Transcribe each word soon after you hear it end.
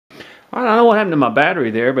I don't know what happened to my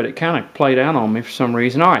battery there, but it kind of played out on me for some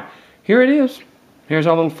reason. Alright, here it is. Here's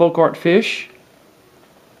our little folk art fish.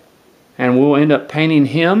 And we'll end up painting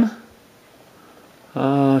him.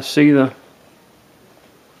 See the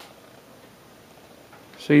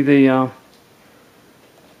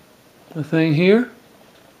thing here.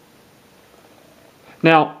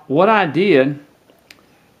 Now, what I did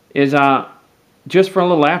is just for a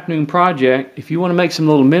little afternoon project, if you want to make some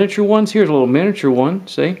little miniature ones, here's a little miniature one.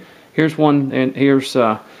 See, here's one, and here's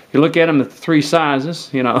you look at them, the three sizes,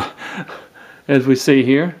 you know, as we see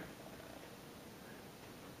here.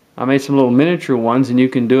 I made some little miniature ones, and you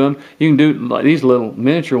can do them. You can do like these little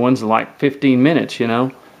miniature ones in like 15 minutes, you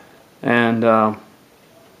know. And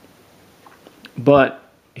but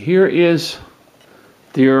here is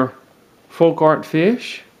your folk art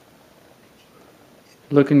fish,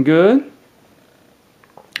 looking good.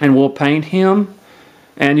 And we'll paint him.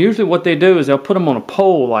 And usually what they do is they'll put them on a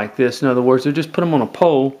pole like this. In other words, they'll just put them on a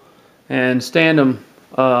pole and stand them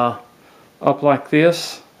up like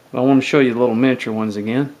this. I want to show you the little miniature ones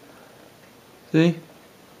again. See?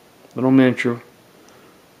 Little miniature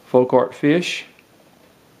folk art fish.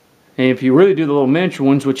 And if you really do the little miniature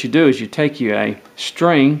ones, what you do is you take you a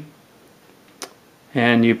string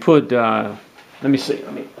and you put, let me see,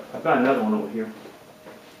 I've got another one over here,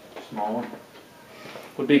 small one.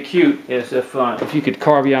 Would be cute is if you could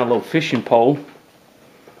carve you out a little fishing pole.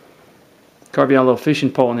 Carve you out a little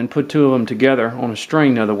fishing pole and then put two of them together on a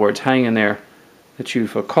string, in other words, hanging there that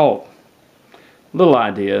you've caught. Little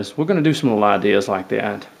ideas. We're going to do some little ideas like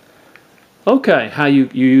that. Okay, how you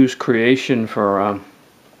use creation for...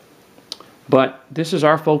 but this is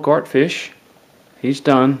our folk art fish. He's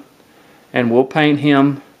done. And we'll paint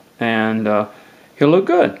him and he'll look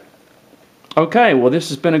good. Okay, well this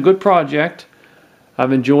has been a good project.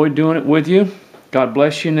 I've enjoyed doing it with you. God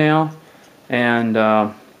bless you now. And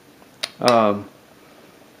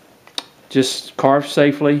just carve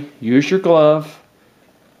safely. Use your glove.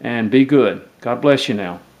 And be good. God bless you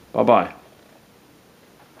now. Bye-bye.